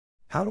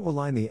How to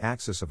align the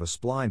axis of a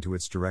spline to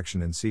its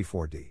direction in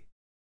C4D.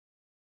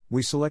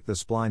 We select the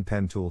Spline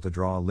pen tool to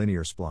draw a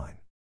linear spline.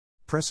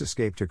 Press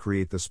Escape to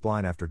create the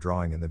spline after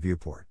drawing in the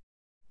viewport.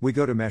 We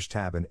go to Mesh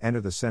tab and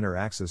enter the Center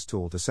Axis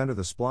tool to center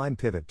the spline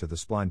pivot to the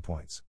spline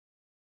points.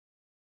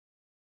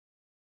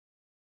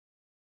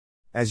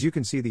 As you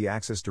can see, the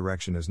axis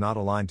direction is not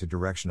aligned to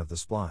direction of the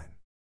spline.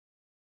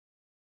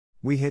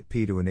 We hit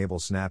P to enable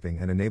snapping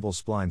and enable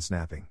spline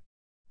snapping.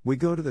 We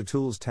go to the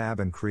Tools tab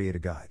and create a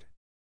guide.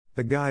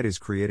 The guide is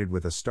created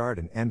with a start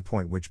and end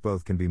point which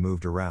both can be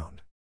moved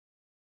around.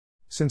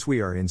 Since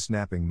we are in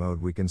snapping mode,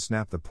 we can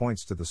snap the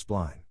points to the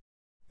spline.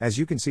 As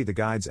you can see, the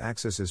guide's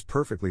axis is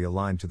perfectly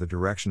aligned to the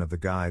direction of the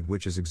guide,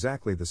 which is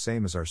exactly the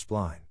same as our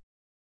spline.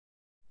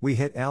 We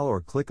hit L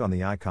or click on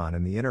the icon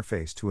in the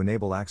interface to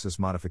enable axis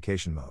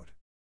modification mode.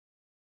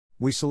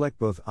 We select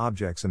both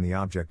objects in the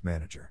Object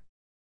Manager.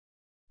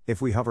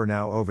 If we hover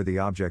now over the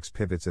object's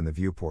pivots in the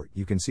viewport,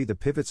 you can see the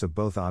pivots of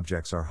both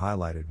objects are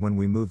highlighted when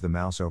we move the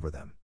mouse over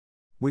them.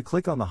 We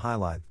click on the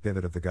highlight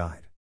pivot of the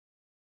guide.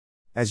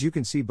 As you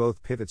can see,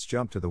 both pivots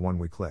jump to the one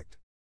we clicked.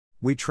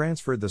 We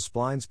transferred the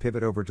spline's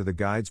pivot over to the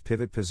guide's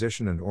pivot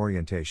position and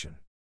orientation.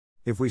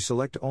 If we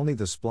select only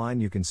the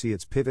spline, you can see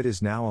its pivot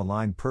is now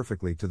aligned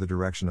perfectly to the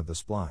direction of the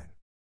spline.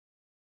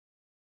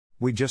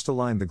 We just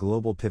aligned the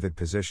global pivot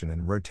position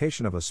and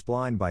rotation of a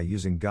spline by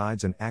using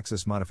guides and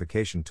axis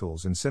modification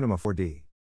tools in Cinema 4D.